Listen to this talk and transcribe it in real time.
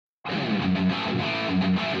Good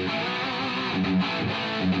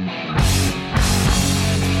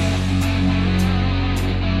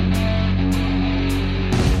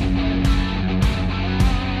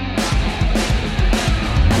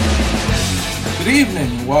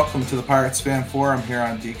evening and welcome to the Pirates Fan Forum here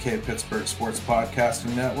on DK Pittsburgh Sports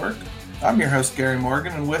Podcasting Network. I'm your host Gary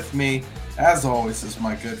Morgan, and with me, as always, is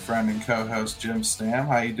my good friend and co-host Jim Stam.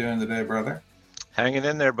 How you doing today, brother? Hanging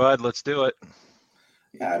in there, bud. Let's do it.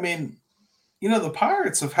 Yeah, I mean, the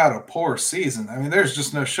Pirates have had a poor season. I mean, there's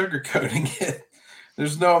just no sugarcoating it.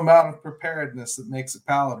 There's no amount of preparedness that makes it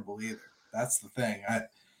palatable either. That's the thing.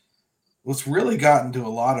 What's really gotten to a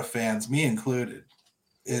lot of fans, me included,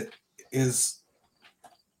 it is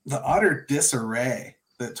the utter disarray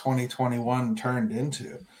that 2021 turned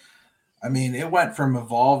into. I mean, it went from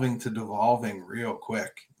evolving to devolving real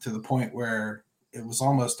quick to the point where it was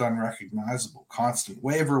almost unrecognizable. Constant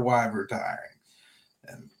waiver wire retiring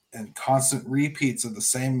and constant repeats of the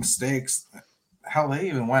same mistakes. Hell, they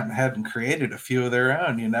even went ahead and created a few of their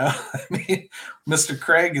own, I mean, Mr.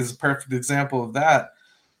 Craig is a perfect example of that.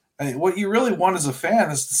 I mean, what you really want as a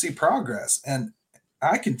fan is to see progress. And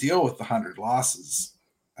I can deal with the 100 losses.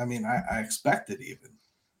 I mean, I expect it even.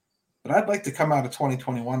 But I'd like to come out of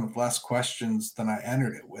 2021 with less questions than I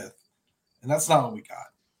entered it with. And that's not what we got.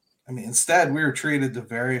 I mean, instead, we were treated to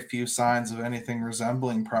very few signs of anything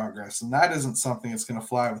resembling progress. And that isn't something that's going to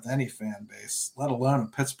fly with any fan base, let alone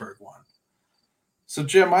a Pittsburgh one. So,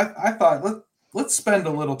 Jim, I thought let's spend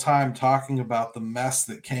a little time talking about the mess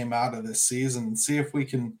that came out of this season and see if we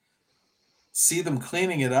can see them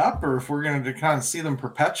cleaning it up or if we're going to kind of see them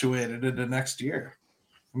perpetuated into next year.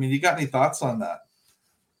 I mean, you got any thoughts on that?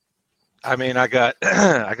 I mean, I got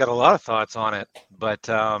I got a lot of thoughts on it, but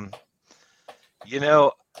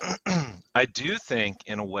I do think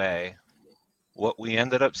in a way what we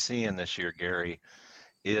ended up seeing this year, Gary,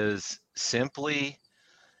 is simply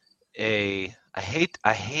I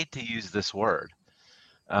hate to use this word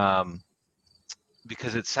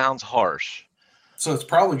because it sounds harsh. So it's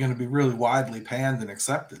probably going to be really widely panned and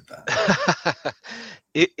accepted then.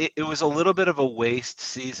 It was a little bit of a waste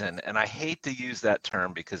season, and I hate to use that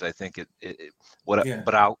term because I think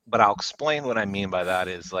but I'll explain what I mean by that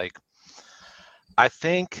is like, I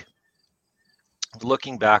think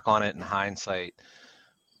looking back on it in hindsight,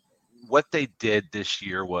 what they did this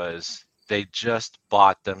year was they just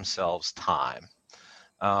bought themselves time.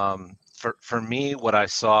 For me, what I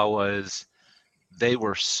saw was they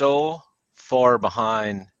were so far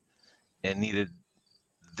behind and needed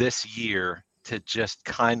this year to just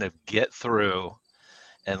kind of get through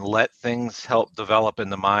and let things help develop in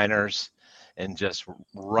the minors and just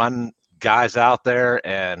run guys out there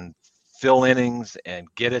and fill innings and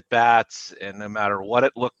get at bats. And no matter what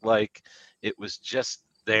it looked like, it was just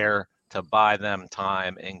there to buy them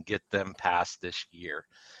time and get them past this year.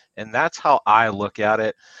 And that's how I look at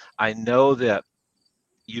it. I know that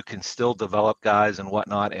you can still develop guys and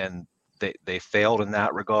whatnot, and they failed in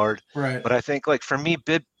that regard. Right. But I think, like, for me,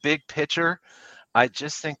 big picture, I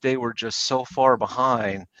just think they were just so far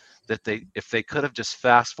behind that if they could have just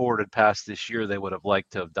fast forwarded past this year, they would have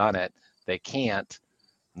liked to have done it. They can't.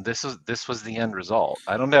 This was the end result.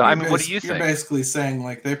 I don't know. What do you think? You're basically saying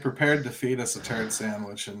like they prepared to feed us a turd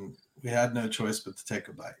sandwich and we had no choice but to take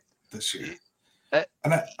a bite this year.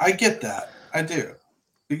 And I get that. I do.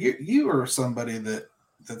 But you are somebody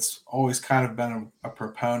that's always kind of been a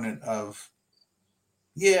proponent of,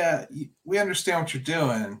 we understand what you're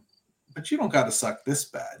doing, but you don't got to suck this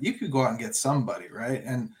bad. You could go out and get somebody, right?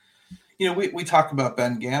 And, we talk about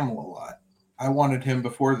Ben Gamble a lot. I wanted him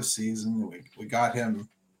before the season. We got him,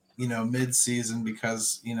 mid-season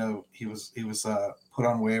because, he was put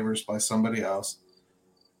on waivers by somebody else.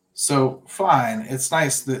 So fine. It's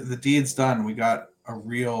nice that the deed's done. We got a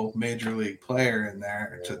real major league player in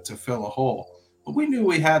there to fill a hole. But we knew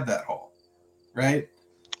we had that hole, right?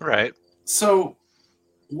 Right. So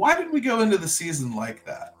why did we go into the season like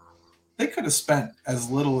that? They could have spent as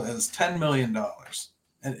little as $10 million,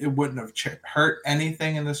 and it wouldn't have hurt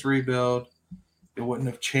anything in this rebuild. It wouldn't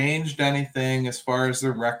have changed anything as far as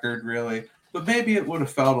their record, really. But maybe it would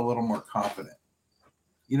have felt a little more confident.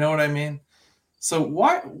 You know what I mean? So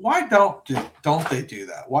why don't they do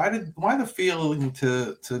that? Why the feeling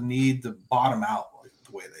to need to bottom out like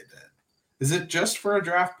the way they did? Is it just for a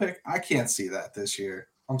draft pick? I can't see that this year.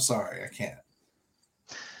 I'm sorry, I can't.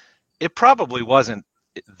 It probably wasn't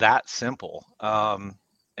that simple.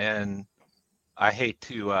 And I hate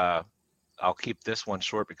to, I'll keep this one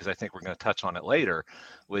short because I think we're going to touch on it later,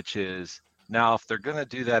 which is now if they're going to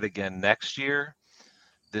do that again next year,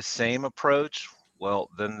 the same approach, well,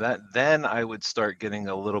 then I would start getting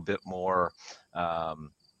a little bit more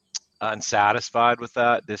unsatisfied with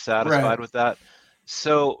that, dissatisfied with that.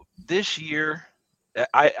 So this year,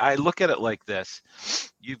 I look at it like this.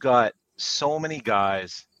 You've got so many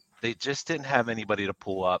guys. They just didn't have anybody to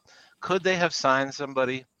pull up. Could they have signed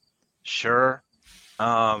somebody? Sure.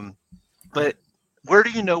 But where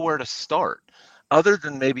do you know where to start? Other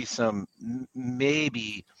than maybe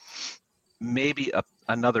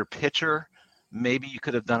another pitcher, maybe you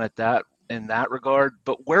could have done it in that regard.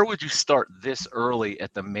 But where would you start this early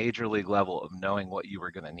at the major league level of knowing what you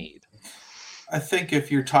were going to need? I think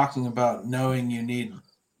if you're talking about knowing you need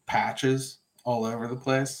patches all over the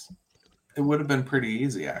place, it would have been pretty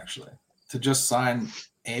easy actually to just sign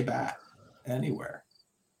a bat anywhere.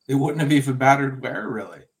 It wouldn't have even mattered where,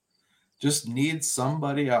 really. Just need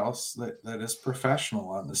somebody else that is professional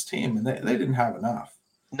on this team, and they didn't have enough.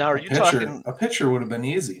 Now, are you talking? A pitcher would have been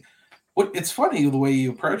easy. It's funny the way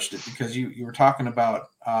you approached it, because you were talking about,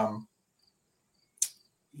 not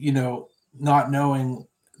knowing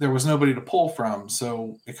there was nobody to pull from,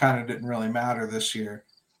 so it kind of didn't really matter this year.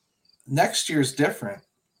 Next year's different.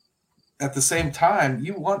 At the same time,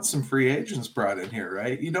 you want some free agents brought in here,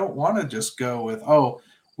 right? You don't want to just go with,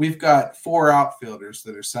 we've got 4 outfielders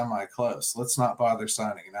that are semi-close. Let's not bother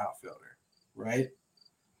signing an outfielder, right?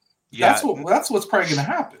 Yeah. That's what's probably going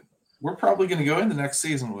to happen. We're probably going to go into next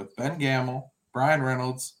season with Ben Gamel, Brian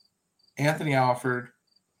Reynolds, Anthony Alford,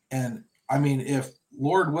 and, I mean, if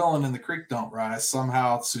Lord willing and the creek don't rise,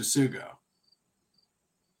 somehow Tsutsugo,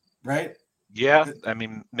 right? Yeah, I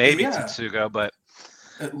mean, maybe Tsutsugo, but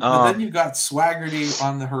then you got Swaggerty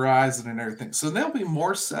on the horizon and everything. So they'll be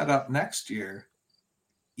more set up next year,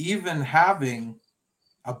 even having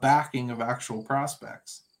a backing of actual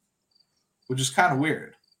prospects, which is kind of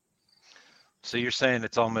weird. So you're saying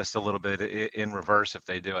it's almost a little bit in reverse if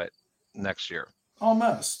they do it next year?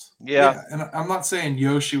 Almost. Yeah. And I'm not saying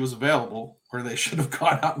Yoshi was available or they should have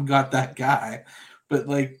gone out and got that guy, but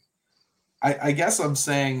I guess I'm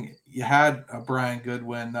saying you had a Brian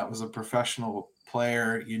Goodwin that was a professional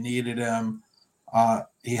player. You needed him.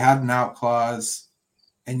 He had an out clause,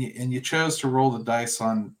 and you chose to roll the dice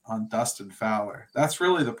on Dustin Fowler. That's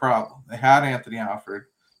really the problem. They had Anthony Alford.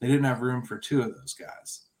 They didn't have room for 2 of those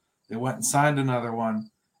guys. They went and signed another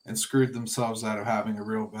one and screwed themselves out of having a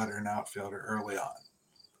real veteran outfielder early on.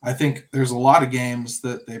 I think there's a lot of games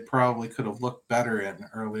that they probably could have looked better in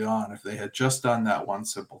early on if they had just done that one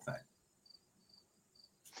simple thing.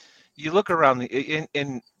 You look around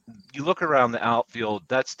you look around the outfield,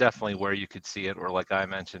 that's definitely where you could see it, or like I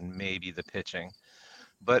mentioned, maybe the pitching.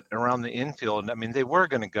 But around the infield, I mean, they were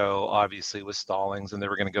going to go, obviously, with Stallings, and they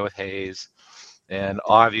were going to go with Hayes. And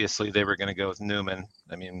obviously, they were going to go with Newman.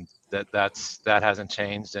 I mean, that hasn't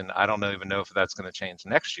changed, and I don't even know if that's going to change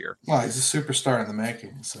next year. Well, he's a superstar in the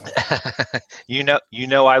making. So you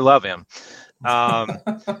know, I love him.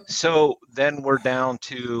 So then we're down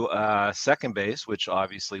to second base, which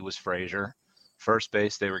obviously was Frazier. First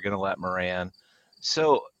base, they were going to let Moran.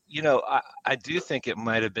 So, I do think it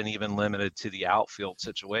might have been even limited to the outfield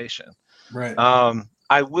situation. Right.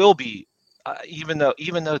 I will be, even though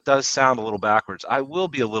it does sound a little backwards, I will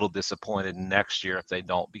be a little disappointed next year if they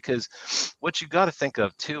don't, because what you got to think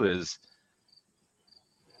of too is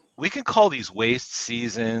we can call these waste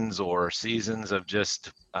seasons or seasons of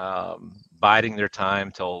just biding their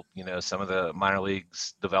time till, some of the minor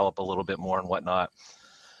leagues develop a little bit more and whatnot.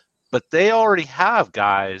 But they already have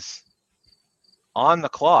guys on the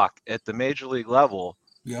clock at the major league level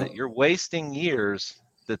that you're wasting years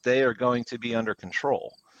that they are going to be under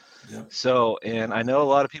control. Yep. So, and I know a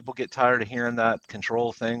lot of people get tired of hearing that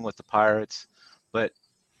control thing with the Pirates, but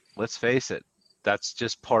let's face it, that's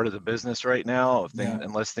just part of the business right now,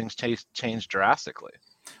 unless things change drastically.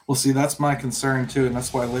 Well, see, that's my concern too, and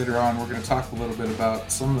that's why later on we're going to talk a little bit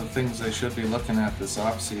about some of the things they should be looking at this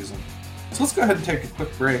offseason. So let's go ahead and take a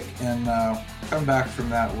quick break, and come back from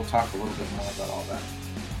that. We'll talk a little bit more about all that.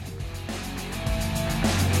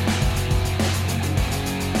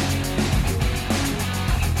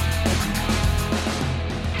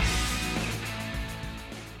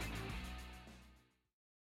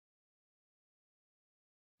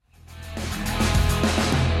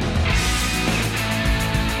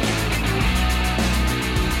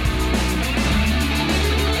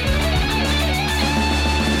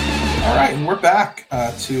 We're back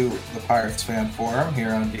to the Pirates Fan Forum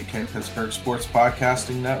here on DK Pittsburgh Sports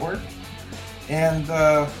Podcasting Network. And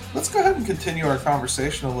let's go ahead and continue our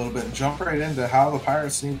conversation a little bit and jump right into how the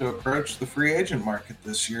Pirates need to approach the free agent market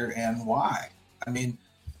this year and why. I mean,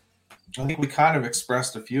 I think we kind of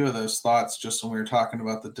expressed a few of those thoughts just when we were talking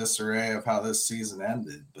about the disarray of how this season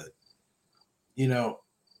ended. But,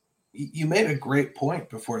 you made a great point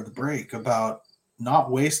before the break about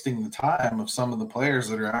not wasting the time of some of the players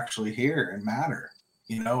that are actually here and matter.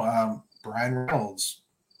 Brian Reynolds,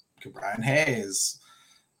 Brian Hayes,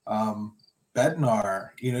 Bednar.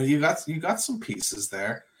 You got some pieces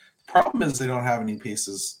there. The problem is they don't have any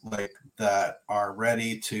pieces like that are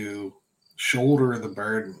ready to shoulder the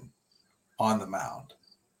burden on the mound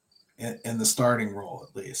in the starting role,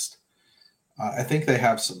 at least. I think they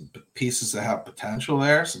have some pieces that have potential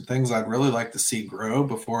there, some things I'd really like to see grow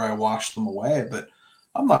before I wash them away, but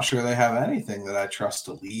I'm not sure they have anything that I trust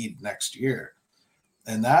to lead next year.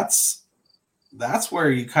 And that's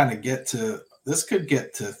where you kind of get to, this could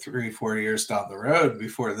get to 3-4 years down the road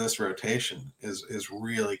before this rotation is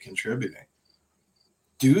really contributing.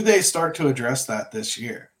 Do they start to address that this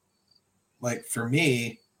year? Like for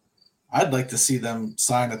me, I'd like to see them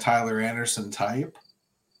sign a Tyler Anderson type,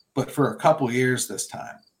 but for a couple years this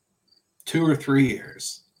time, 2 or 3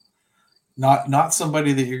 years. Not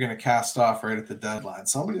somebody that you're going to cast off right at the deadline.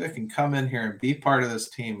 Somebody that can come in here and be part of this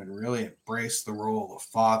team and really embrace the role of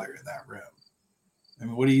father in that room. I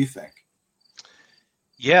mean, what do you think?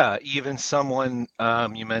 Yeah, even someone,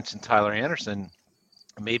 you mentioned Tyler Anderson,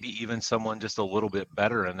 maybe even someone just a little bit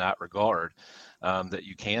better in that regard, that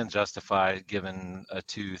you can justify given a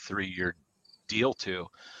 2-3 year deal to.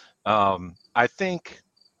 I think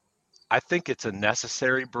it's a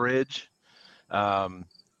necessary bridge.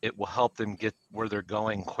 It will help them get where they're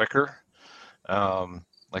going quicker.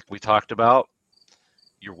 Like we talked about,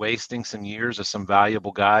 you're wasting some years of some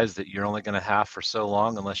valuable guys that you're only going to have for so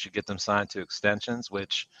long unless you get them signed to extensions,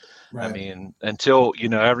 which, right. I mean, until,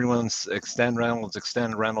 everyone's extend Reynolds. Until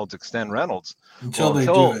they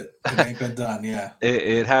do it, it ain't been done, yeah.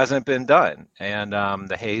 It hasn't been done. And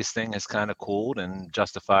the Hayes thing has kind of cooled, and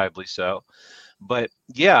justifiably so. But,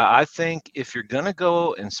 yeah, I think if you're going to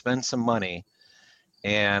go and spend some money,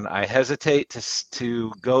 and I hesitate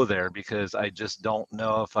to go there because I just don't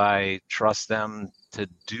know if I trust them to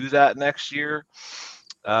do that next year.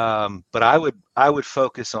 But I would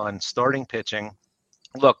focus on starting pitching.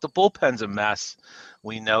 Look, the bullpen's a mess.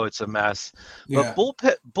 We know it's a mess. But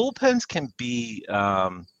bullpens can be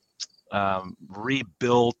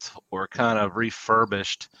rebuilt or kind of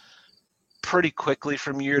refurbished pretty quickly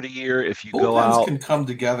from year to year if you go out. Bullpens can come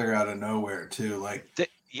together out of nowhere too.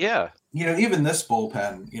 Even this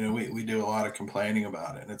bullpen, we do a lot of complaining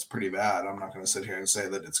about it, and it's pretty bad. I'm not going to sit here and say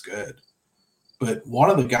that it's good. But one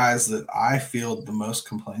of the guys that I field the most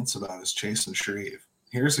complaints about is Chasen Shreve.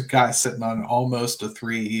 Here's a guy sitting on almost a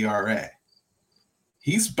 3 ERA.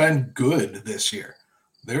 He's been good this year.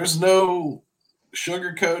 There's no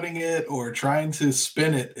sugarcoating it or trying to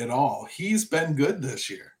spin it at all. He's been good this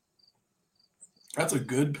year. That's a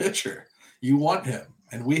good pitcher. You want him,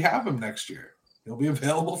 and we have him next year. He'll be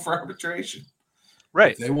available for arbitration.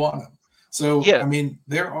 Right. If they want him. So, yeah. I mean,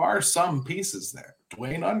 there are some pieces there.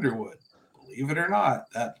 Dwayne Underwood, believe it or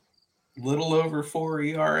not, that little over 4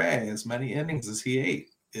 ERA, as many innings as he ate,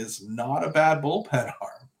 is not a bad bullpen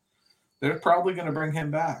arm. They're probably going to bring him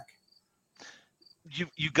back.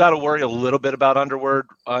 You got to worry a little bit about Underwood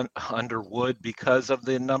because of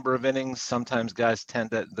the number of innings. Sometimes guys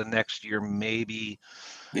tend to the next year maybe.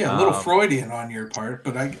 Yeah, a little Freudian on your part,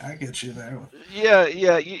 but I get you there. Yeah,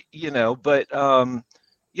 but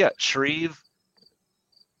Shreve.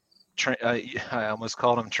 I almost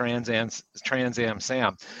called him Trans Am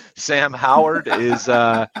Sam. Sam Howard is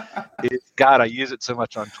God. I use it so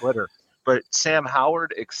much on Twitter, but Sam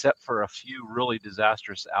Howard, except for a few really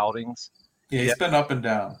disastrous outings. Yeah, he's been up and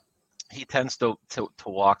down. He tends to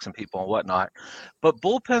walk some people and whatnot. But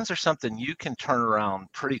bullpens are something you can turn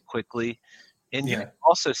around pretty quickly. And you can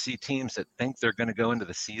also see teams that think they're going to go into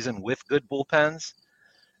the season with good bullpens.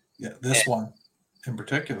 Yeah, this one in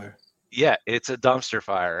particular. Yeah, it's a dumpster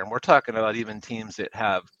fire. And we're talking about even teams that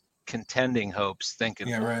have contending hopes thinking,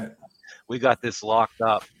 yeah, right. We got this locked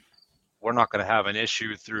up. We're not going to have an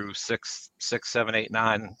issue through 6, 7, 8,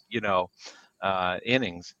 9,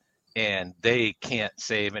 innings. And they can't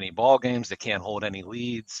save any ball games. They can't hold any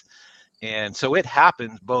leads. And so it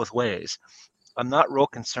happens both ways. I'm not real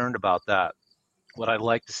concerned about that. Would I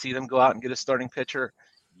like to see them go out and get a starting pitcher?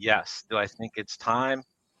 Yes. Do I think it's time?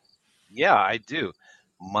 Yeah, I do.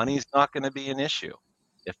 Money's not going to be an issue.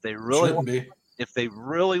 If they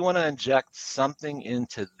really want to inject something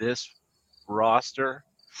into this roster,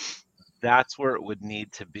 that's where it would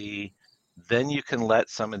need to be. Then you can let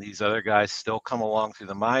some of these other guys still come along through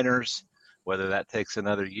the minors, whether that takes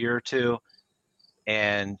another year or two,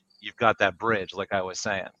 and you've got that bridge, like I was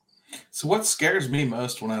saying. So what scares me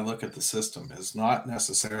most when I look at the system is not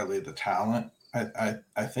necessarily the talent.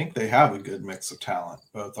 I think they have a good mix of talent,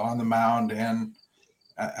 both on the mound and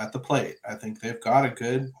at the plate. I think they've got a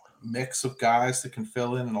good mix of guys that can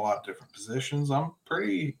fill in a lot of different positions, I'm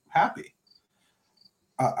pretty happy.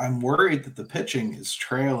 I'm worried that the pitching is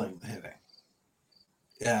trailing the hitting,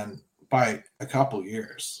 and by a couple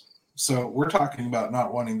years. So we're talking about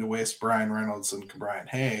not wanting to waste Brian Reynolds and Brian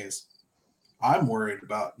Hayes. I'm worried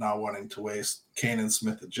about not wanting to waste Kanan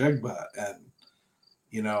Smith-Njigba, and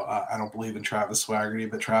I don't believe in Travis Swaggerty,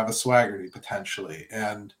 but Travis Swaggerty potentially,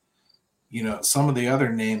 and some of the other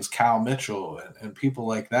names, Cal Mitchell and people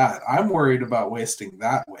like that. I'm worried about wasting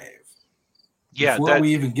that wave. Yeah, before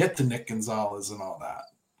we even get to Nick Gonzalez and all that.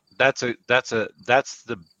 That's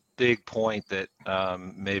the big point that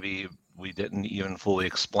maybe we didn't even fully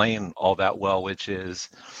explain all that well, which is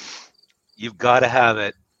you've got to have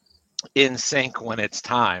it in sync when it's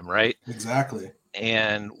time, right? Exactly.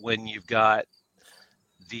 And when you've got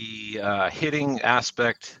the hitting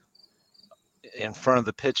aspect in front of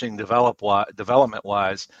the pitching development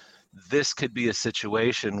wise, this could be a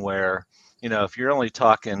situation where, if you're only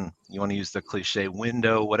talking, you want to use the cliche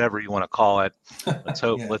window, whatever you want to call it. Let's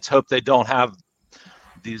hope Yeah. let's hope they don't have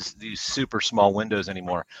these super small windows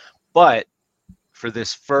anymore. But for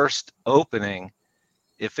this first opening,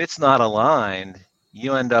 if it's not aligned,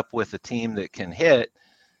 you end up with a team that can hit,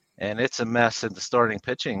 and it's a mess in the starting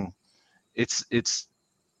pitching. It's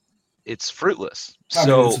fruitless. I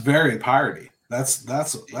mean, it's very Piratey. That's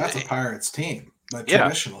a Pirates team, but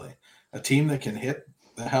traditionally a team that can hit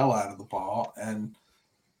the hell out of the ball, and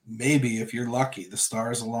maybe if you're lucky, the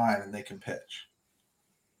stars align and they can pitch.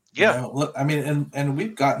 Yeah. Look, I mean, and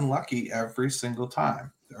we've gotten lucky every single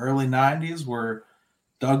time. The early 90s were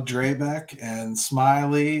Doug Drabeck and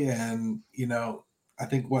Smiley, and I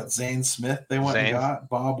think Zane Smith they went and got,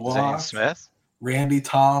 Bob Watt, Zane Smith, Randy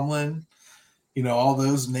Tomlin, all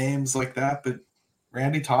those names like that. But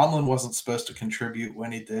Randy Tomlin wasn't supposed to contribute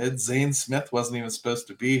when he did. Zane Smith wasn't even supposed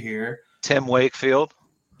to be here. Tim Wakefield.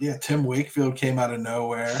 Yeah, Tim Wakefield came out of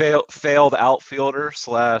nowhere. Failed outfielder /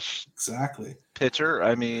 exactly pitcher.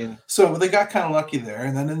 I mean, so they got kind of lucky there.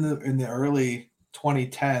 And then in the early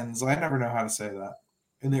 2010s, I never know how to say that.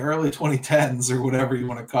 In the early 2010s or whatever you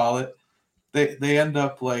want to call it, they end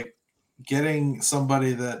up like getting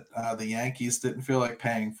somebody that the Yankees didn't feel like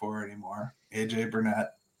paying for anymore. AJ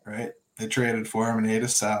Burnett, right? They traded for him and ate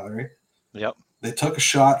his salary. Yep. They took a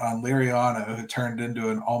shot on Liriano, who turned into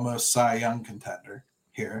an almost Cy Young contender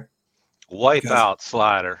here. Wipeout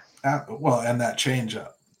slider. And that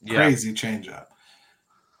changeup. Crazy changeup.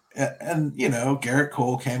 And Garrett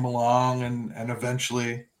Cole came along and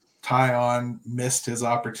eventually Tyon missed his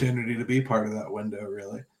opportunity to be part of that window,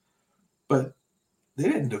 really. But they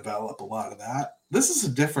didn't develop a lot of that. This is a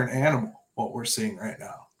different animal, what we're seeing right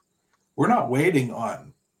now. We're not waiting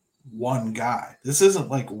on one guy. This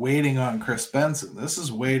isn't like waiting on Chris Benson. This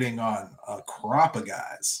is waiting on a crop of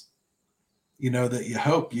guys, that you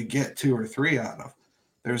hope you get 2 or 3 out of.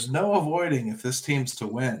 There's no avoiding if this team's to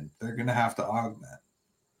win. They're going to have to augment.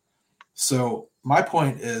 So my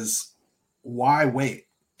point is, why wait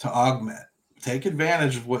to augment? Take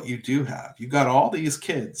advantage of what you do have. You got all these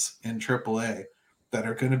kids in AAA that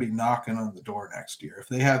are going to be knocking on the door next year if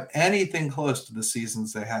they have anything close to the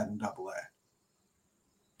seasons they had in AA.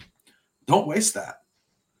 Don't waste that.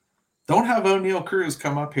 Don't have O'Neal Cruz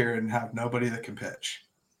come up here and have nobody that can pitch.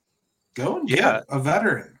 Go and get a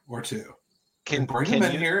veteran or two. Bring them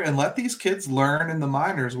in here and let these kids learn in the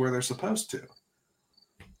minors where they're supposed to.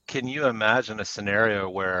 Can you imagine a scenario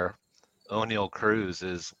where O'Neal Cruz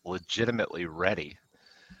is legitimately ready?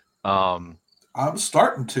 I'm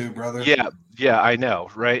starting to, brother. Yeah, I know,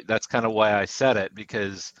 right? That's kind of why I said it,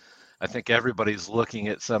 because I think everybody's looking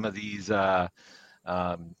at some of these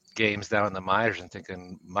games down in the minors and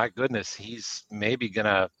thinking, my goodness, he's maybe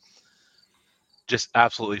gonna just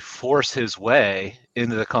absolutely force his way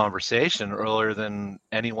into the conversation earlier than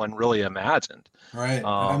anyone really imagined. Right.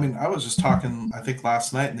 I mean, I was just talking, I think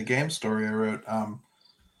last night in the game story I wrote,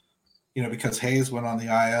 because Hayes went on the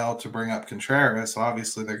IL to bring up Contreras.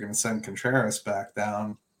 Obviously, they're going to send Contreras back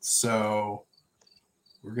down. So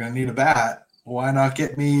we're going to need a bat. Why not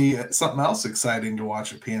get me something else exciting to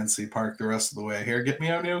watch at PNC Park the rest of the way here? Get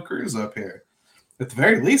me O'Neal Cruz up here. At the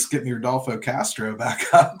very least, get me Rodolfo Castro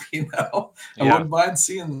back up, I wouldn't mind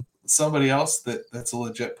seeing somebody else that's a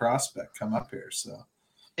legit prospect come up here. So,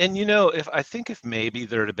 and if maybe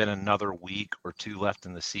there had been another week or 2 left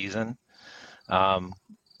in the season,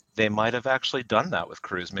 they might have actually done that with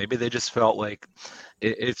Cruz. Maybe they just felt like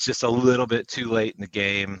it's just a little bit too late in the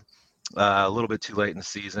game, a little bit too late in the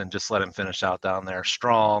season. Just let him finish out down there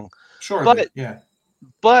strong. Sure,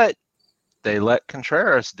 but they let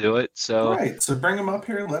Contreras do it. So right, so bring him up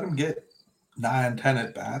here, let him get 9, 10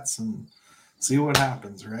 at bats, and see what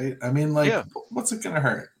happens. Right? I mean, what's it going to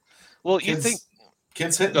hurt? Well, you think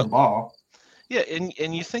kids hitting the ball. Yeah,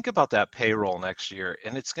 and you think about that payroll next year,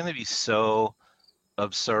 and it's going to be so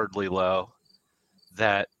absurdly low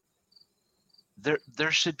that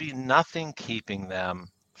there should be nothing keeping them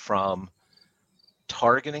from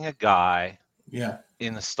targeting a guy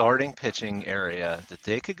in the starting pitching area that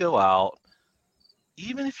they could go out,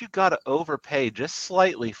 even if you got to overpay just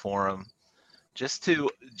slightly for him, just to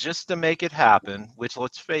make it happen, which,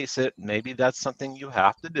 let's face it, maybe that's something you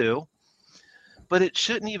have to do, but it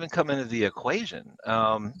shouldn't even come into the equation.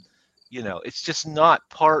 It's just not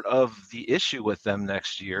part of the issue with them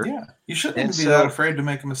next year. Yeah, you shouldn't even be that afraid to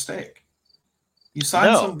make a mistake. You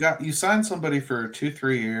sign you sign somebody for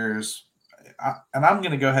 2-3 years, and I'm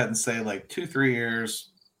going to go ahead and say like 2-3 years,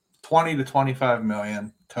 20 to 25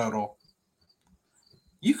 million total.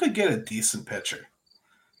 You could get a decent pitcher.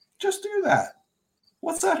 Just do that.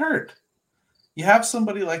 What's that hurt? You have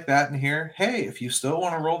somebody like that in here. Hey, if you still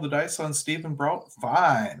want to roll the dice on Stephen Brault,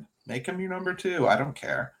 fine. Make him your number 2. I don't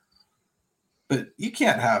care. But you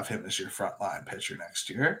can't have him as your frontline pitcher next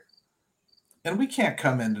year. And we can't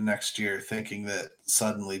come into next year thinking that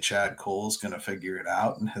suddenly Chad Cole's going to figure it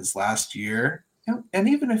out in his last year. And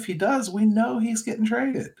even if he does, we know he's getting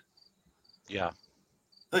traded. Yeah.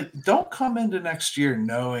 Like, don't come into next year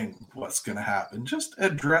knowing what's going to happen. Just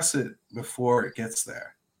address it before it gets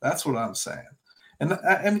there. That's what I'm saying. And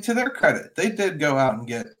I mean, to their credit, they did go out and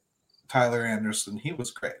get Tyler Anderson. He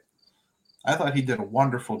was great. I thought he did a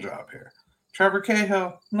wonderful job here. Trevor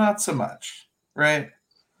Cahill, not so much, right?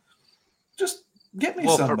 Just get me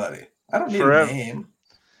somebody. I don't need a name.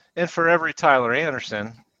 And for every Tyler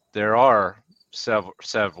Anderson, there are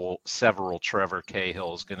several Trevor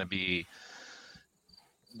Cahills going to be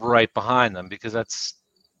right behind them, because that's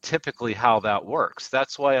typically how that works.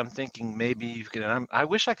 That's why I'm thinking maybe you can. I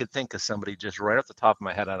wish I could think of somebody just right off the top of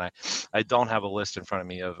my head, and I don't have a list in front of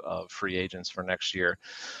me of free agents for next year,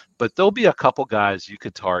 but there'll be a couple guys you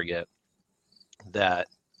could target that,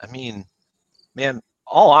 I mean, man,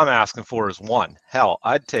 all I'm asking for is one. Hell,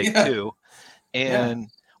 I'd take 2. And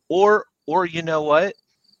or you know what?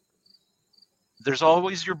 There's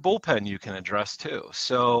always your bullpen you can address too.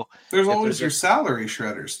 So there's always your salary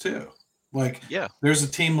shredders too. Like, there's a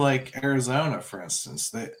team like Arizona, for instance,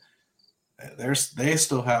 they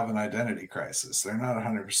still have an identity crisis. They're not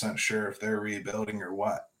 100% sure if they're rebuilding or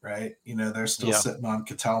what, right? They're still sitting on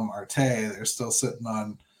Ketel Marte. They're still sitting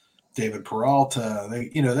on David Peralta.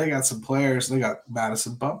 They got some players. They got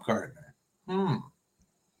Madison Bumgarner. I'm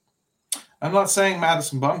not saying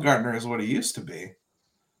Madison Bumgarner is what he used to be,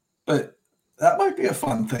 but that might be a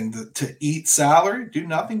fun thing to eat salary, do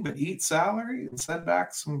nothing but eat salary and send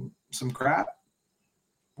back some crap.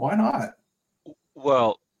 Why not?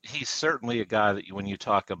 Well, he's certainly a guy that when you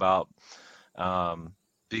talk about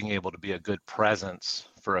being able to be a good presence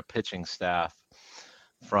for a pitching staff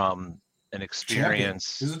from an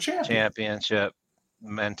experience, championship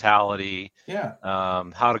mentality,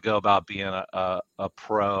 how to go about being a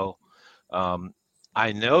pro.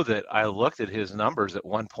 I know that I looked at his numbers at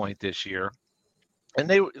one point this year, and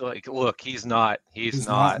they were like, look, he's not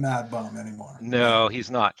Mad Bum anymore. No, he's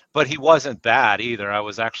not. But he wasn't bad either. I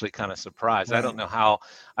was actually kind of surprised. Right. I don't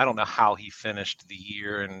know how he finished the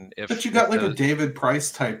year, and but you got a David Price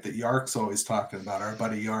type that Yark's always talking about. Our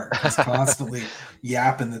buddy Yark is constantly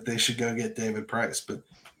yapping that they should go get David Price. But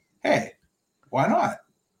hey, why not?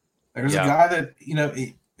 There's a guy that,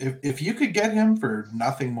 if you could get him for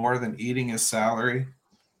nothing more than eating his salary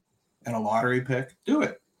and a lottery pick, do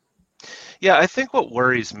it. Yeah, I think what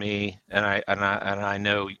worries me, and I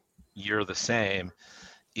know you're the same,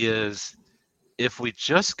 is if we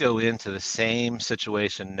just go into the same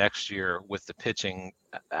situation next year with the pitching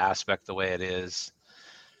aspect the way it is,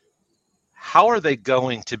 how are they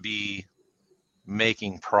going to be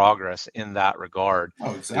making progress in that regard?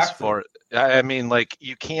 Oh, exactly.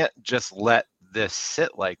 You can't just let this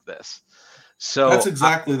sit like this. So that's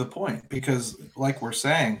exactly the point, because like we're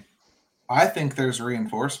saying, I think there's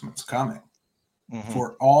reinforcements coming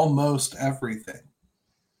for almost everything,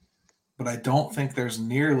 but I don't think there's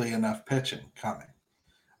nearly enough pitching coming.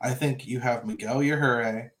 I think you have Miguel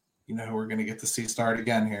Yajure, who we're going to get to see start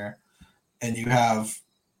again here, and you have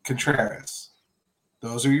Contreras.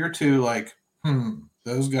 Those are your two,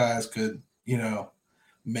 those guys could,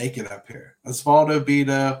 make it up here. Osvaldo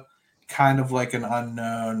Bido, kind of like an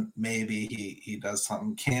unknown. Maybe he does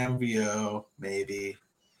something. Cambio, maybe.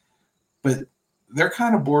 But they're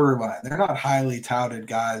kind of borderline. They're not highly touted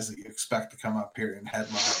guys that you expect to come up here and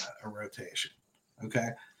headline a rotation. Okay?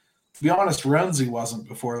 To be honest, Ronzi wasn't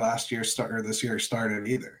before this year started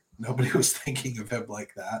either. Nobody was thinking of him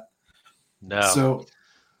like that. No. So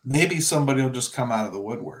maybe somebody will just come out of the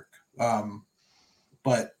woodwork.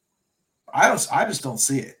 But I just don't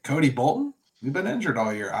see it. Cody Bolton, we've been injured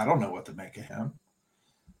all year. I don't know what to make of him.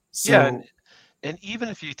 So, yeah, and even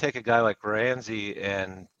if you take a guy like Ramsey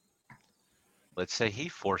and let's say he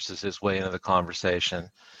forces his way into the conversation,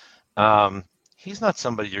 he's not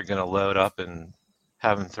somebody you're going to load up and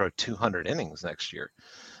have him throw 200 innings next year.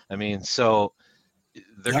 I mean, so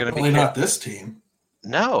they're going to be not this team.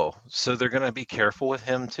 No, so they're going to be careful with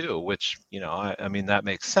him too, which, I mean, that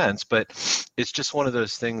makes sense, but it's just one of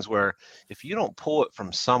those things where if you don't pull it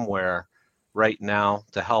from somewhere right now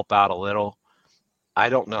to help out a little, I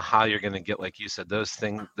don't know how you're going to get, like you said, those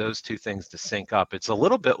two things to sync up. It's a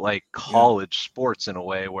little bit like college sports in a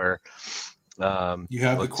way where you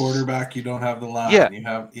have the quarterback, you don't have the line.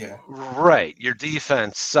 Yeah, right. Your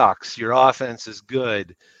defense sucks. Your offense is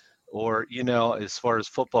good. Or, as far as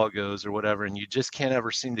football goes or whatever, and you just can't ever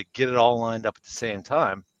seem to get it all lined up at the same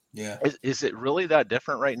time. Yeah. Is it really that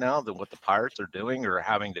different right now than what the Pirates are doing or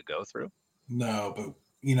having to go through? No, but,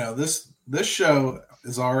 this show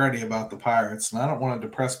is already about the Pirates, and I don't want to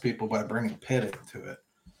depress people by bringing Pitt into it.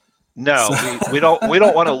 No, so. we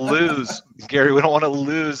don't want to lose, Gary. We don't want to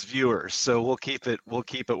lose viewers, so we'll keep it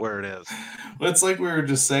where it is. Well, it's like we were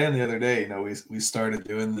just saying the other day. We started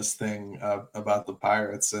doing this thing about the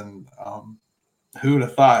Pirates, and who'd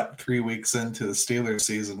have thought 3 weeks into the Steelers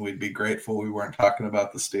season we'd be grateful we weren't talking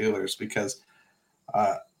about the Steelers, because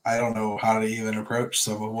I don't know how to even approach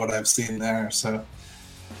some of what I've seen there. So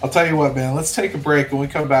I'll tell you what, man, let's take a break. When we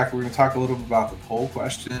come back, we're going to talk a little bit about the poll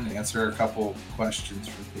question and answer a couple questions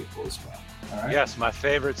from people as well. All right? Yes, my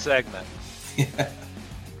favorite segment. Yeah.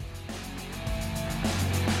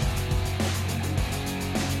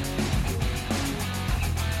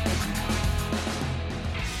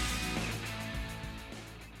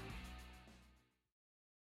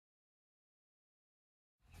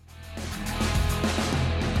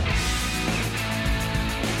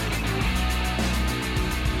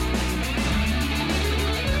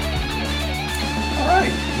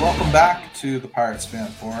 Welcome back to the Pirates Fan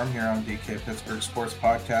Forum here on DK Pittsburgh Sports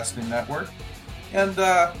Podcasting Network. And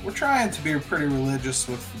we're trying to be pretty religious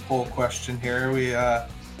with the poll question here. We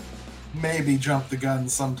maybe jump the gun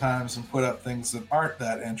sometimes and put up things that aren't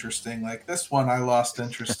that interesting. Like this one I lost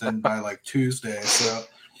interest in by like Tuesday. So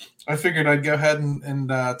I figured I'd go ahead and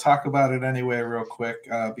talk about it anyway real quick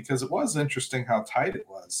because it was interesting how tight it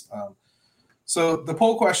was. So the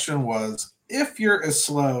poll question was, if you're as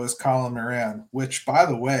slow as Colin Moran, which, by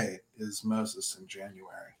the way, is Moses in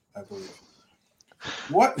January, I believe,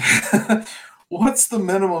 what's the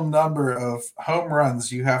minimum number of home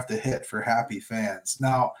runs you have to hit for happy fans?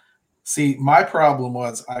 Now, see, my problem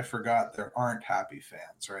was I forgot there aren't happy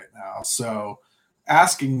fans right now. So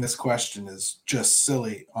asking this question is just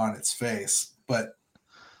silly on its face. But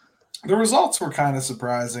the results were kind of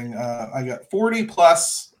surprising. I got 40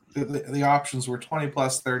 plus. The options were 20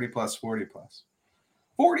 plus, 30 plus, 40 plus.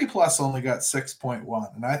 40 plus only got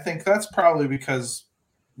 6.1. And I think that's probably because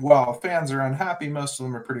while fans are unhappy, most of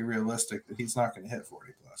them are pretty realistic that he's not going to hit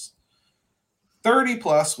 40 plus. 30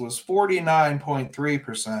 plus was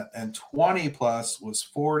 49.3%, and 20 plus was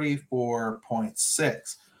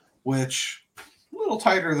 44.6%, which a little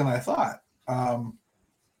tighter than I thought.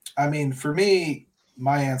 I mean, for me,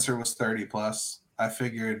 my answer was 30 plus. I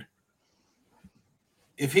figured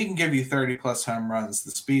if he can give you 30 plus home runs,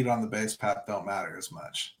 the speed on the base path don't matter as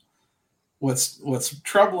much. What's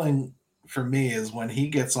troubling for me is when he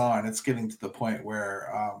gets on, it's getting to the point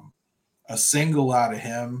where a single out of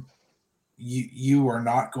him, you are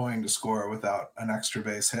not going to score without an extra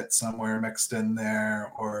base hit somewhere mixed in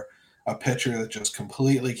there, or a pitcher that just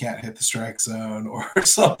completely can't hit the strike zone or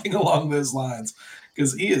something along those lines,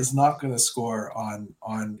 because he is not going to score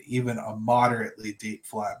on even a moderately deep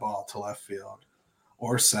fly ball to left field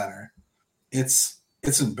or center. It's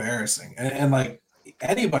embarrassing. And like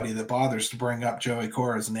anybody that bothers to bring up Joey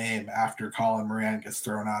Cora's name after Colin Moran gets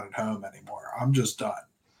thrown out at home anymore, I'm just done.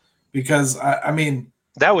 Because I mean,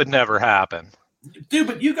 that would never happen. Dude,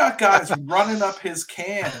 but you got guys running up his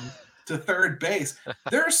can to third base.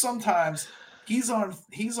 There are sometimes he's on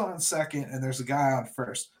second and there's a guy on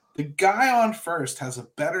first. The guy on first has a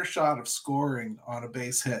better shot of scoring on a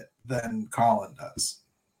base hit than Colin does.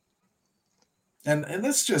 And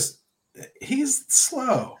it's just, he's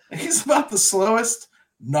slow. He's about the slowest,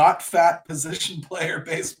 not fat position player,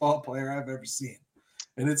 baseball player I've ever seen.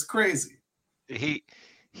 And it's crazy. He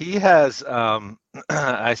has,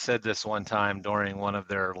 I said this one time during one of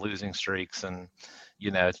their losing streaks, and,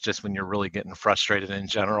 it's just when you're really getting frustrated in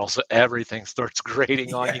general. So everything starts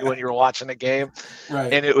grating on you when you're watching a game.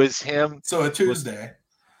 Right. And it was him. So a Tuesday.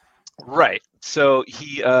 Right. So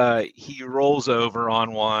he rolls over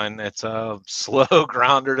on one. It's a slow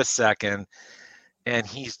grounder to second, and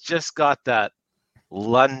he's just got that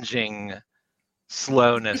lunging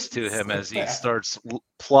slowness to him So as he bad. starts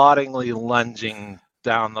ploddingly lunging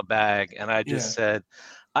down the bag. And I just said,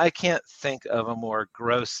 I can't think of a more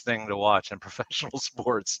gross thing to watch in professional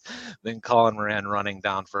sports than Colin Moran running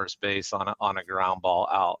down first base on a ground ball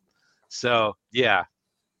out. So yeah.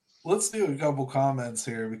 Let's do a couple comments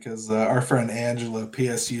here because our friend Angela,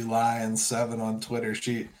 PSU Lion 7 on Twitter,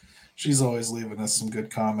 she's always leaving us some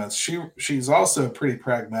good comments. She's also pretty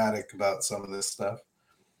pragmatic about some of this stuff.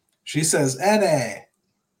 She says NA,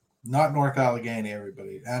 not North Allegheny,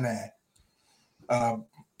 everybody. NA.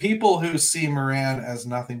 People who see Moran as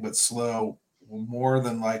nothing but slow will more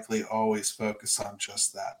than likely always focus on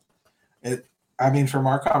just that. I mean, from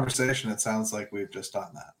our conversation, it sounds like we've just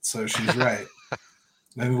done that. So she's right.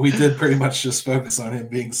 I mean, we did pretty much just focus on him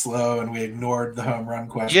being slow, and we ignored the home run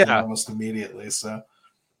question almost immediately. So,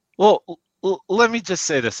 well, let me just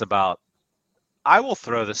say this about. I will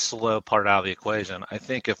throw the slow part out of the equation. I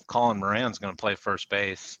think if Colin Moran's going to play first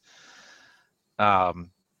base, and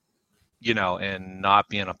not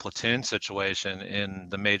be in a platoon situation in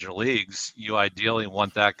the major leagues, you ideally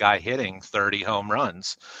want that guy hitting 30 home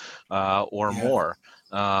runs or more.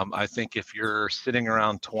 I think if you're sitting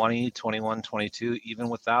around 20, 21, 22, even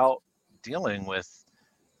without dealing with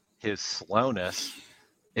his slowness,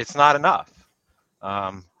 it's not enough.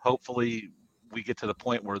 Hopefully we get to the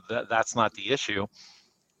point where that's not the issue,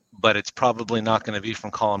 but it's probably not going to be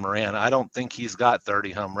from Colin Moran. I don't think he's got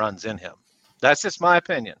 30 home runs in him. That's just my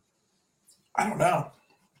opinion. I don't know.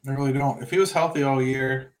 I really don't. If he was healthy all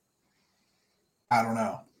year, I don't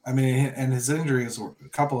know. I mean, and his injuries, a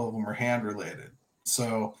couple of them were hand related.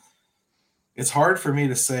 So it's hard for me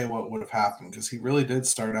to say what would have happened because he really did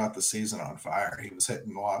start out the season on fire. He was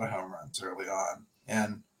hitting a lot of home runs early on,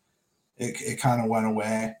 and it kind of went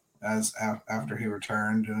away after he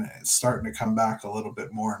returned, and it's starting to come back a little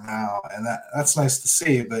bit more now, and that's nice to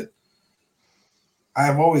see. But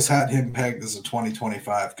I've always had him pegged as a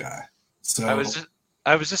 2025 guy. So I was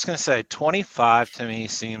just going to say 25 to me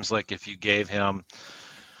seems like if you gave him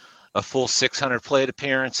a full 600 plate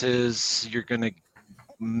appearances, you're going to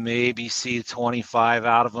maybe see 25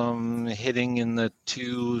 out of him hitting in the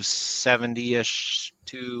 270-ish,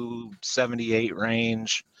 278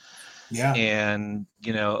 range. Yeah. And,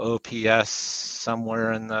 OPS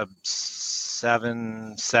somewhere in the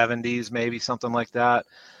 770s, maybe something like that.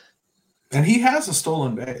 And he has a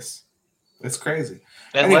stolen base. It's crazy.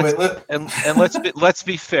 And let's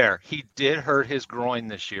be fair. He did hurt his groin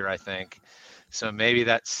this year, I think. So maybe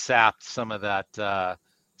that sapped some of that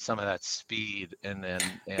speed,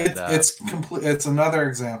 it's another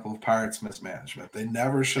example of Pirates mismanagement. They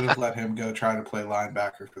never should have let him go try to play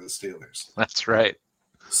linebacker for the Steelers. That's right.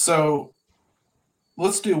 So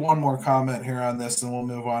let's do one more comment here on this, and we'll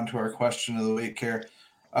move on to our question of the week here.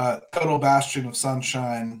 Total Bastion of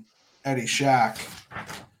Sunshine, Eddie Shack,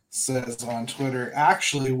 says on Twitter,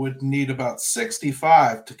 actually would need about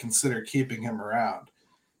 65 to consider keeping him around.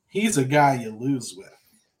 He's a guy you lose with.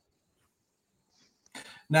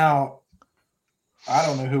 Now, I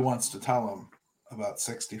don't know who wants to tell him about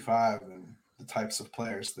 65 and the types of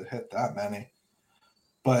players that hit that many,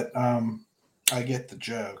 but I get the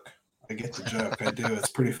joke. I do. It's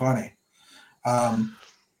pretty funny. Obviously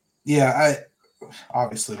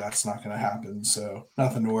that's not going to happen, so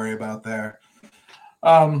nothing to worry about there.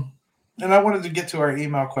 And I wanted to get to our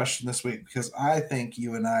email question this week because I think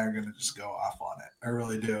you and I are going to just go off on it. I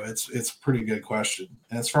really do. It's a pretty good question,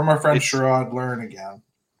 and it's from our friend Sherrod Learn again.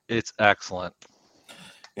 It's excellent.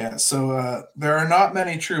 Yeah. So there are not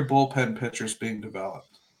many true bullpen pitchers being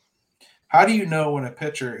developed. How do you know when a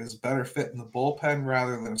pitcher is better fit in the bullpen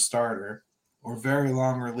rather than a starter, or very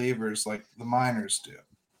long relievers like the minors do?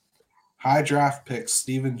 High draft picks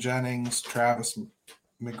Stephen Jennings, Travis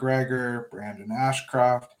McGregor, Brandon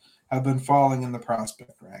Ashcroft have been falling in the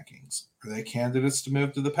prospect rankings. Are they candidates to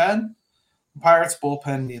move to the pen? The Pirates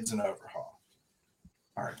bullpen needs an overhaul.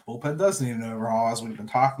 Pirates bullpen does need an overhaul, as we've been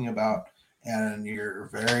talking about, and you're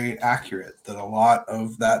very accurate that a lot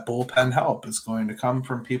of that bullpen help is going to come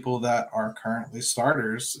from people that are currently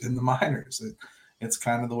starters in the minors. It's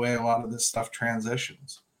kind of the way a lot of this stuff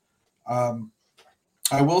transitions.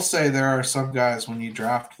 I will say there are some guys when you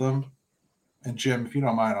draft them, and Jim, if you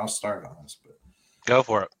don't mind, I'll start on this. But go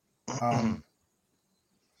for it.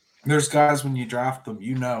 There's guys when you draft them,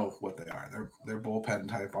 you know what they are. They're bullpen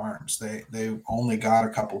type arms. They only got a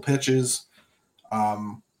couple pitches.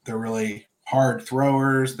 They're really hard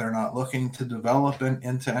throwers. They're not looking to develop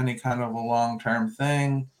into any kind of a long-term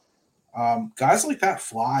thing. Guys like that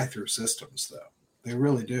fly through systems, though. They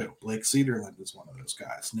really do. Blake Cederland is one of those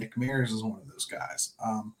guys. Nick Mears is one of those guys.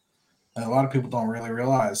 And a lot of people don't really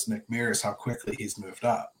realize Nick Mears, how quickly he's moved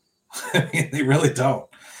up. They really don't.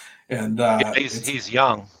 And he's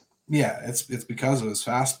young. Yeah, it's because of his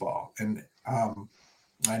fastball. And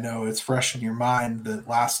I know it's fresh in your mind that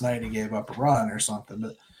last night he gave up a run or something,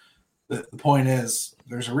 but the point is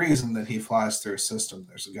there's a reason that he flies through a system.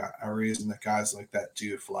 There's a reason that guys like that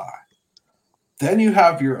do fly. Then you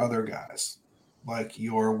have your other guys, like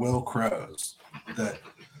your Will Crows, that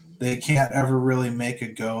they can't ever really make a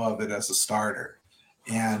go of it as a starter.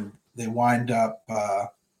 And they wind up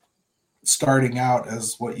starting out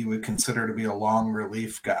as what you would consider to be a long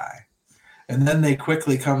relief guy. And then they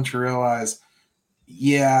quickly come to realize,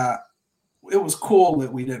 yeah, it was cool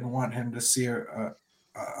that we didn't want him to see a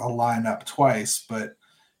lineup twice, but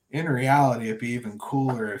in reality, it'd be even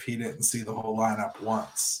cooler if he didn't see the whole lineup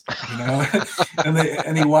once, you know,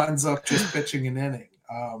 and he winds up just pitching an inning,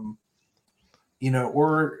 you know,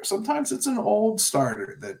 or sometimes it's an old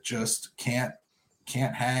starter that just can't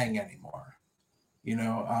hang anymore, you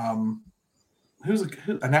know. Who's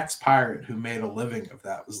an ex-Pirate who made a living of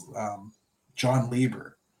that was John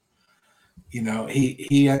Lieber. You know,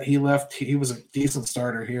 he left. He was a decent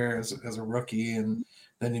starter here as a rookie, and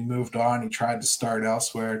then he moved on. He tried to start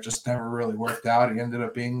elsewhere. It just never really worked out. He ended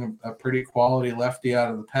up being a pretty quality lefty out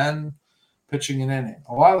of the pen, pitching an inning.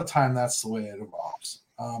 A lot of the time, that's the way it evolves.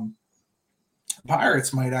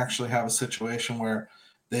 Pirates might actually have a situation where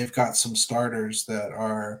they've got some starters that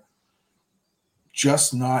are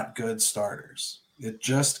just not good starters. It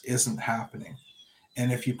just isn't happening.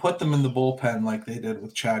 And if you put them in the bullpen like they did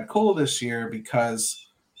with Chad Kuhl this year, because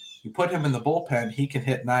you put him in the bullpen, he can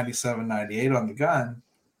hit 97, 98 on the gun.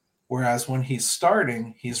 Whereas when he's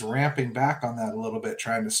starting, he's ramping back on that a little bit,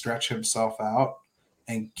 trying to stretch himself out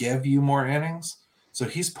and give you more innings. So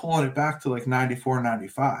he's pulling it back to like 94,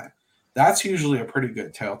 95. That's usually a pretty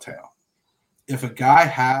good telltale. If a guy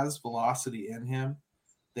has velocity in him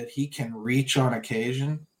that he can reach on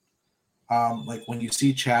occasion, like when you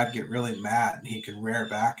see Chad get really mad and he can rear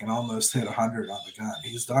back and almost hit 100 on the gun.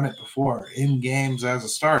 He's done it before in games as a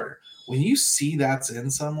starter. When you see that's in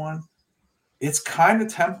someone, it's kind of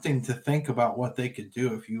tempting to think about what they could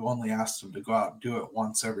do if you only asked them to go out and do it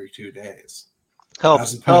once every 2 days.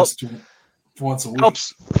 Helps to once a week.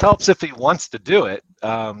 Helps if he wants to do it.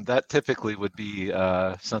 That typically would be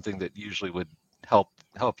something that usually would help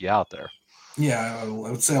you out there. Yeah, I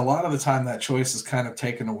would say a lot of the time that choice is kind of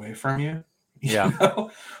taken away from you. Yeah.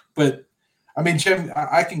 Know? But, I mean, Jim,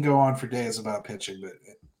 I can go on for days about pitching, but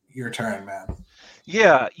your turn, man.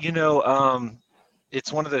 Yeah, you know,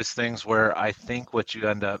 it's one of those things where I think what you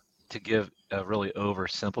end up to give a really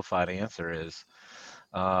oversimplified answer is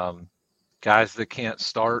guys that can't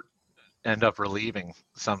start end up relieving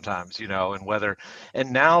sometimes, you know,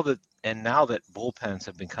 and now that bullpens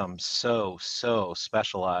have become so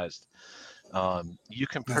specialized, you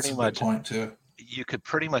can pretty you could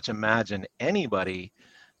pretty much imagine anybody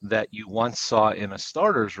that you once saw in a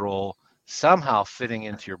starter's role somehow fitting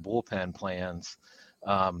into your bullpen plans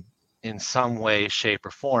in some way, shape,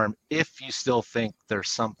 or form, if you still think there's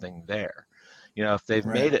something there. You know, if they've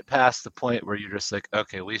made it past the point where you're just like,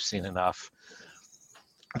 okay, we've seen enough.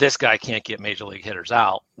 This guy can't get major league hitters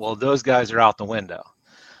out. Well, those guys are out the window.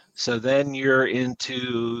 So then you're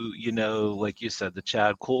into, you know, like you said, the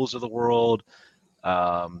Chad Kuhls of the world.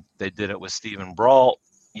 They did it with Stephen Brault,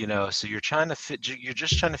 you know, so you're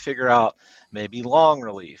just trying to figure out maybe long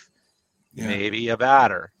relief, maybe a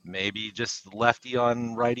batter, maybe just lefty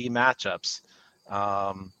on righty matchups.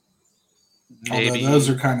 Maybe although those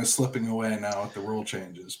are kind of slipping away now with the rule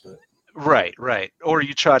changes, but right. Or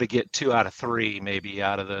you try to get 2 out of 3 maybe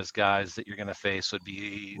out of those guys that you're going to face would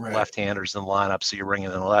be left-handers in the lineup, so you're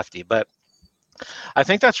bringing in a lefty. But I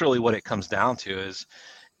think that's really what it comes down to is,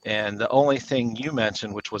 and the only thing you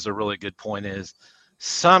mentioned, which was a really good point, is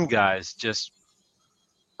some guys just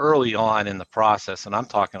early on in the process, and I'm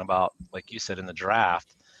talking about, like you said, in the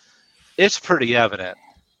draft, it's pretty evident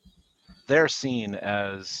they're seen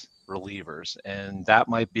as relievers. And that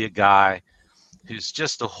might be a guy who's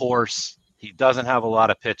just a horse. He doesn't have a lot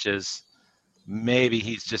of pitches. Maybe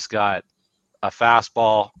he's just got a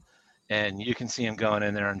fastball, and you can see him going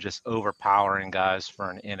in there and just overpowering guys for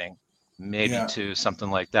an inning, maybe 2, something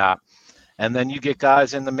like that. And then you get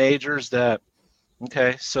guys in the majors that,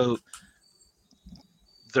 okay, so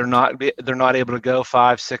they're not able to go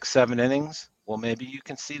 5, 6, 7 innings. Well, maybe you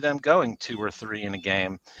can see them going 2 or 3 in a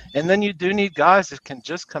game. And then you do need guys that can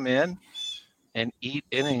just come in and eat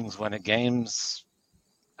innings when a game's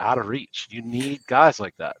out of reach. You need guys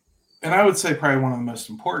like that. And I would say probably one of the most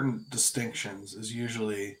important distinctions is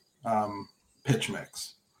usually pitch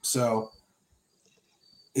mix. So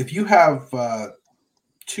if you have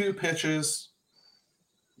 2 pitches,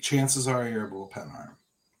 chances are you're a bullpen arm,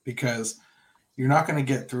 because you're not going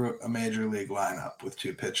to get through a major league lineup with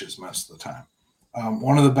 2 pitches most of the time.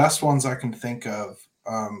 One of the best ones I can think of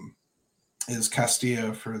is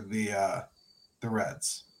Castillo for the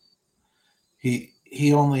Reds.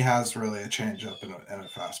 He only has really a changeup and a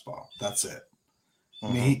fastball. That's it.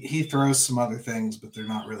 I mean, he throws some other things, but they're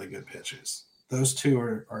not really good pitches. Those 2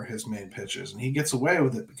 are his main pitches, and he gets away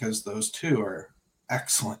with it because those 2 are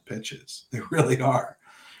excellent pitches. They really are.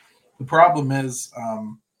 The problem is,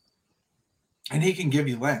 and he can give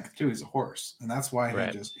you length too. He's a horse, and that's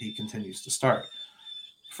why he continues to start.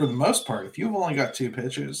 For the most part, if you've only got 2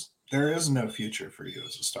 pitches, there is no future for you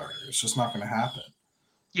as a starter. It's just not going to happen.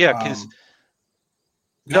 Yeah, because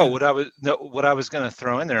what I was going to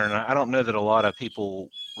throw in there, and I don't know that a lot of people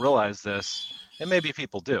realize this, and maybe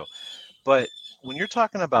people do, but when you're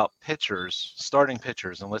talking about pitchers, starting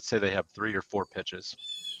pitchers, and let's say they have 3 or 4 pitches,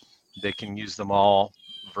 they can use them all,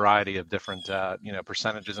 variety of different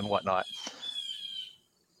percentages and whatnot.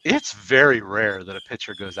 It's very rare that a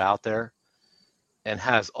pitcher goes out there and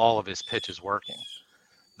has all of his pitches working.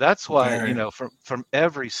 That's why, from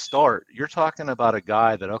every start, you're talking about a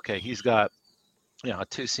guy that, okay, he's got, a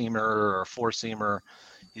 2-seamer or a 4-seamer.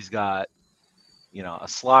 He's got, a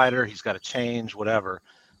slider. He's got a change, whatever.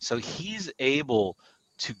 So he's able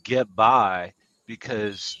to get by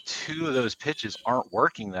because 2 of those pitches aren't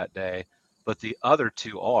working that day, but the other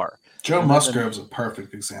 2 are. Joe Musgrove's a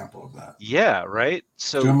perfect example of that. Yeah, right?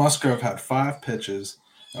 So Joe Musgrove had 5 pitches.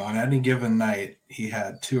 On any given night, he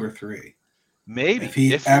had 2 or 3. Maybe. If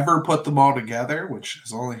he ever put them all together, which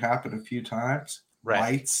has only happened a few times,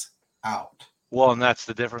 lights out. Well, and that's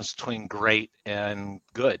the difference between great and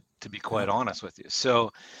good, to be quite honest with you.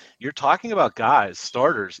 So you're talking about guys,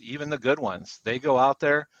 starters, even the good ones. They go out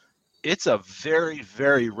there. It's a very,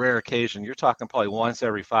 very rare occasion. You're talking probably once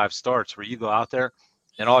every 5 starts where you go out there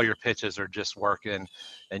and all your pitches are just working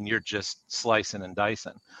and you're just slicing and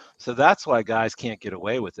dicing. So that's why guys can't get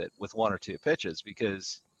away with it with 1 or 2 pitches,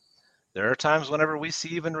 because there are times whenever we see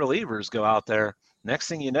even relievers go out there, next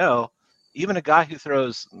thing you know, even a guy who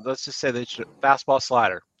throws, let's just say they should fastball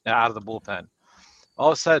slider out of the bullpen, all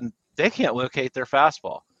of a sudden they can't locate their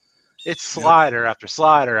fastball. It's slider after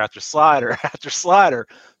slider after slider after slider,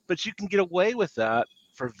 but you can get away with that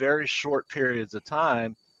for very short periods of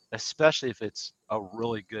time, especially if it's a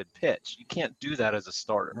really good pitch. You can't do that as a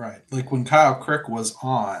starter. Right. Like when Kyle Crick was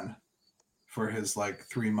on for his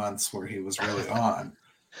 3 months where he was really on,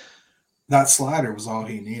 that slider was all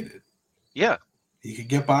he needed. Yeah. He could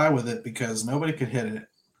get by with it because nobody could hit it.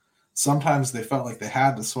 Sometimes they felt like they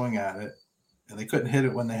had to swing at it, and they couldn't hit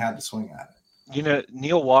it when they had to swing at it.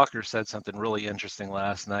 Neil Walker said something really interesting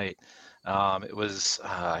last night. It was,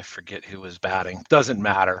 I forget who was batting. Doesn't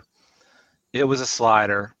matter. It was a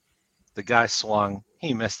slider. The guy swung.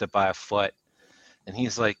 He missed it by a foot. And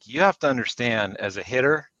he's like, you have to understand, as a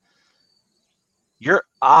hitter, your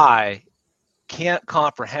eye can't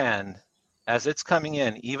comprehend as it's coming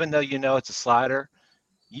in, even though you know it's a slider,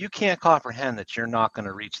 you can't comprehend that you're not going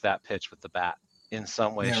to reach that pitch with the bat in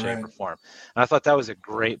some way, shape, or form. And I thought that was a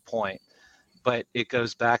great point. But it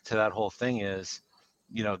goes back to that whole thing is,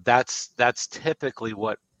 that's typically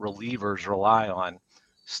what relievers rely on.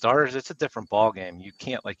 Starters, it's a different ballgame. You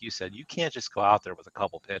can't, like you said, you can't just go out there with a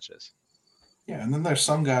couple pitches. Yeah, and then there's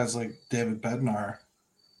some guys like David Bednar.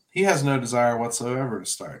 He has no desire whatsoever to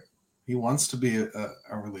start. He wants to be a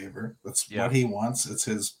reliever. That's what he wants. It's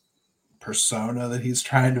his persona that he's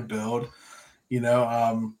trying to build.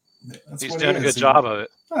 That's he's doing a good job of it.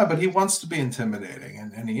 Yeah, but he wants to be intimidating,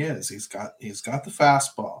 and he is. He's got the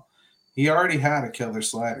fastball. He already had a killer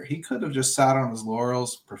slider. He could have just sat on his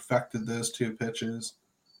laurels, perfected those 2 pitches,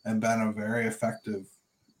 and been a very effective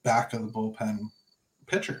back of the bullpen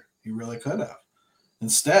pitcher. He really could have.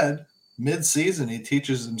 Instead, mid-season, he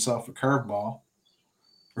teaches himself a curveball,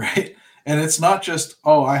 right? And it's not just,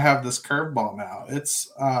 I have this curveball now.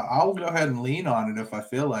 It's I'll go ahead and lean on it if I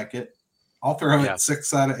feel like it. I'll throw it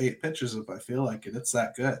 6 out of 8 pitches if I feel like it. It's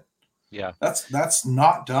that good. Yeah. That's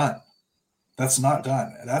not done. That's not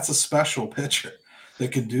done. That's a special pitcher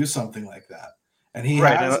that can do something like that. And he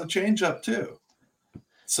has a changeup too.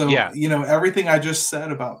 So, everything I just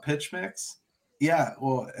said about pitch mix,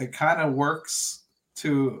 it kind of works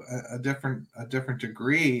to a different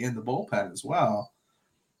degree in the bullpen as well.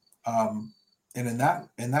 And in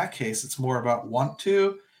that case, it's more about want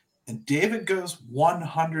to. And David goes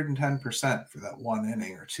 110% for that 1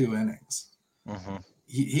 inning or 2 innings. Mm-hmm.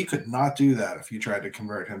 he could not do that if you tried to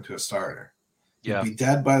convert him to a starter. He'd Yeah. be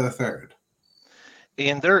dead by the third.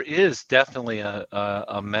 And there is definitely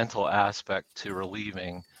a mental aspect to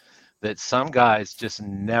relieving that some guys just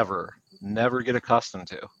never get accustomed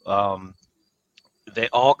to. They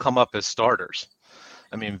all come up as starters.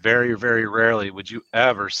 I mean, very, very rarely would you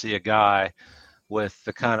ever see a guy with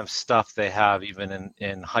the kind of stuff they have even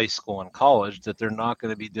in high school and college that they're not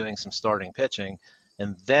going to be doing some starting pitching,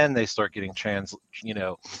 and then they start getting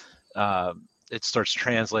it starts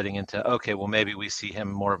translating into, okay, well, maybe we see him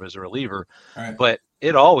more of as a reliever, right. But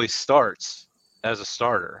it always starts as a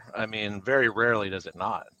starter. I mean, very rarely does it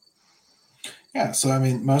not. Yeah, so I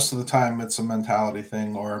mean, most of the time it's a mentality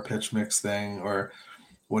thing or a pitch mix thing or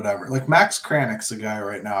whatever. Like Max Kranick's a guy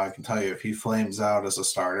right now, I can tell you if he flames out as a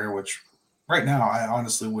starter, which right now I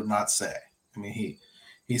honestly would not say. I mean,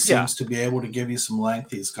 he seems to be able to give you some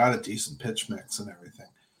length. He's got a decent pitch mix and everything.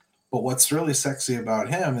 But what's really sexy about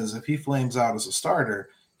him is if he flames out as a starter,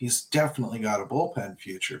 he's definitely got a bullpen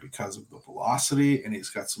future because of the velocity, and he's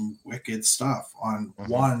got some wicked stuff on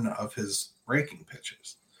one of his breaking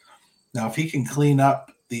pitches. Now, if he can clean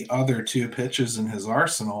up the other two pitches in his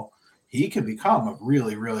arsenal, he could become a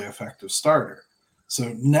really, really effective starter.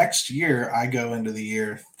 So next year, I go into the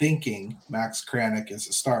year thinking Max Kranick is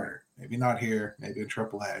a starter. Maybe not here, maybe in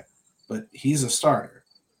AAA, but he's a starter.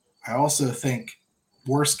 I also think,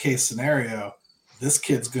 worst case scenario, this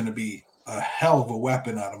kid's going to be a hell of a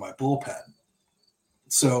weapon out of my bullpen.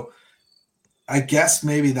 So I guess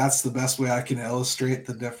maybe that's the best way I can illustrate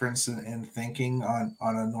the difference in thinking on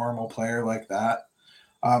a normal player like that.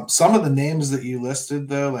 Some of the names that you listed,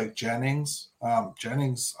 though, like Jennings,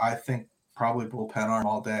 I think probably bullpen arm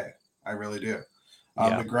all day. I really do.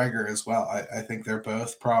 McGregor as well. I think they're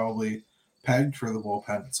both probably pegged for the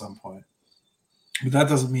bullpen at some point. But that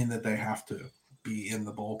doesn't mean that they have to be in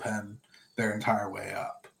the bullpen their entire way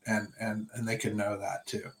up. And they can know that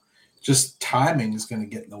too. Just timing is going to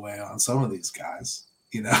get in the way on some of these guys,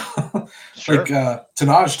 you know. Sure. Like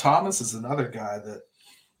Tanaj Thomas is another guy that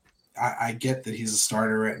I get that he's a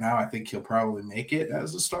starter right now. I think he'll probably make it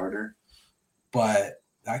as a starter, but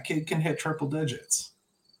that kid can hit triple digits.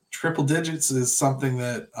 Triple digits is something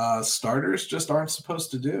that starters just aren't supposed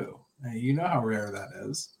to do. And you know how rare that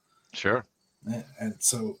is. Sure. And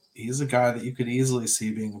so he's a guy that you could easily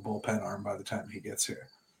see being a bullpen arm by the time he gets here.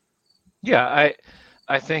 Yeah,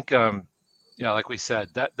 I think, like we said,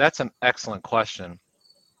 that's an excellent question.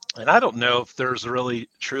 And I don't know if there's really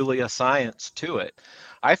truly a science to it.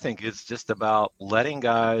 I think it's just about letting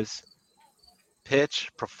guys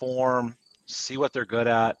pitch, perform, see what they're good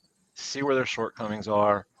at, see where their shortcomings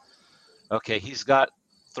are. Okay, he's got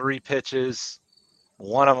 3 pitches.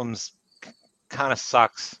 One of them's kind of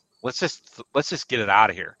sucks. Let's just get it out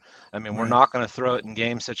of here. I mean, we're not going to throw it in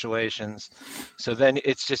game situations. So then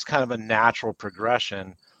it's just kind of a natural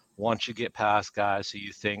progression once you get past guys who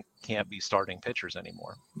you think can't be starting pitchers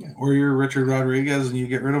anymore. Yeah, or you're Richard Rodriguez and you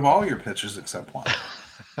get rid of all your pitches except one.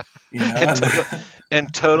 You know,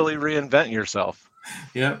 and totally reinvent yourself.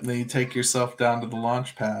 Yep. Then you take yourself down to the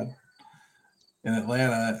launch pad in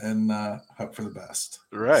Atlanta and hope for the best.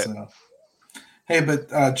 Right. So, hey,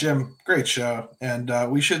 but Jim, great show. And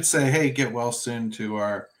we should say, hey, get well soon to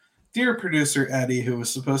our dear producer, Eddie, who was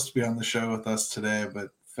supposed to be on the show with us today,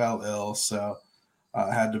 but fell ill. So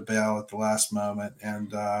had to bail at the last moment.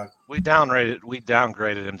 And we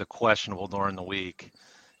downgraded him to questionable during the week.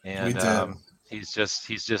 And he's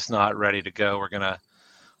just not ready to go.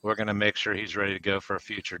 We're gonna make sure he's ready to go for a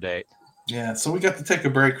future date. Yeah, so we got to take a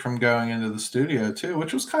break from going into the studio too,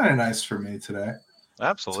 which was kind of nice for me today.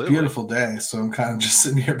 Absolutely. It's a beautiful day, so I'm kind of just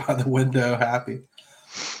sitting here by the window happy.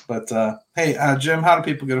 But hey, Jim, how do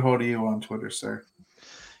people get a hold of you on Twitter, sir?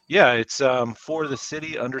 Yeah, it's for the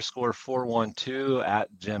city _412 at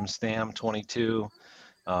JimStam22.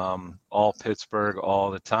 All Pittsburgh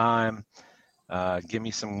all the time. Give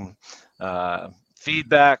me some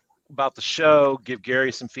feedback about the show. Give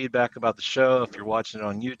Gary some feedback about the show. If you're watching it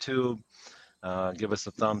on YouTube, give us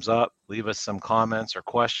a thumbs up. Leave us some comments or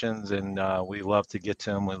questions, and we love to get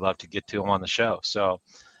to them. We love to get to them on the show. So,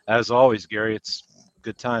 as always, Gary, it's a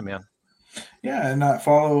good time, man. Yeah, and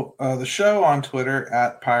follow the show on Twitter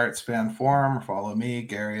at Pirates Fan Forum, or follow me,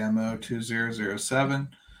 Gary MO2007.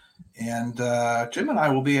 And Jim and I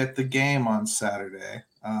will be at the game on Saturday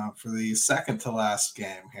for the second to last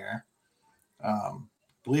game here. I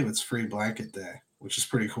believe it's free blanket day, which is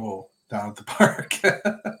pretty cool down at the park.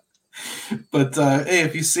 But hey,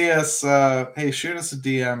 if you see us, hey, shoot us a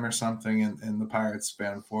DM or something in the Pirates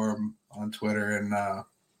Fan Forum on Twitter and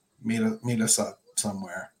meet us up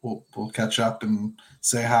somewhere. We'll catch up and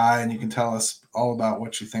say hi, and you can tell us all about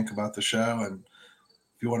what you think about the show and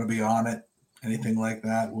if you want to be on it, anything like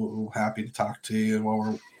that, we're happy to talk to you while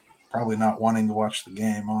we're probably not wanting to watch the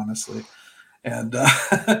game, honestly. And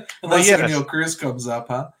unless Oneil Cruz comes up,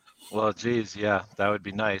 huh? Well, geez, yeah, that would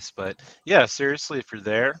be nice. But yeah, seriously, if you're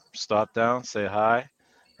there, stop down, say hi,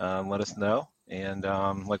 let us know. And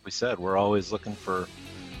like we said, we're always looking for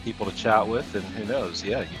people to chat with. And who knows?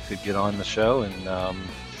 Yeah, you could get on the show and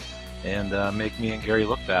make me and Gary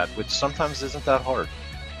look bad, which sometimes isn't that hard.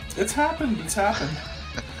 It's happened.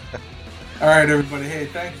 All right, everybody. Hey,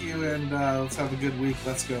 thank you, and let's have a good week.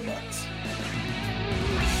 Let's go, Bucks.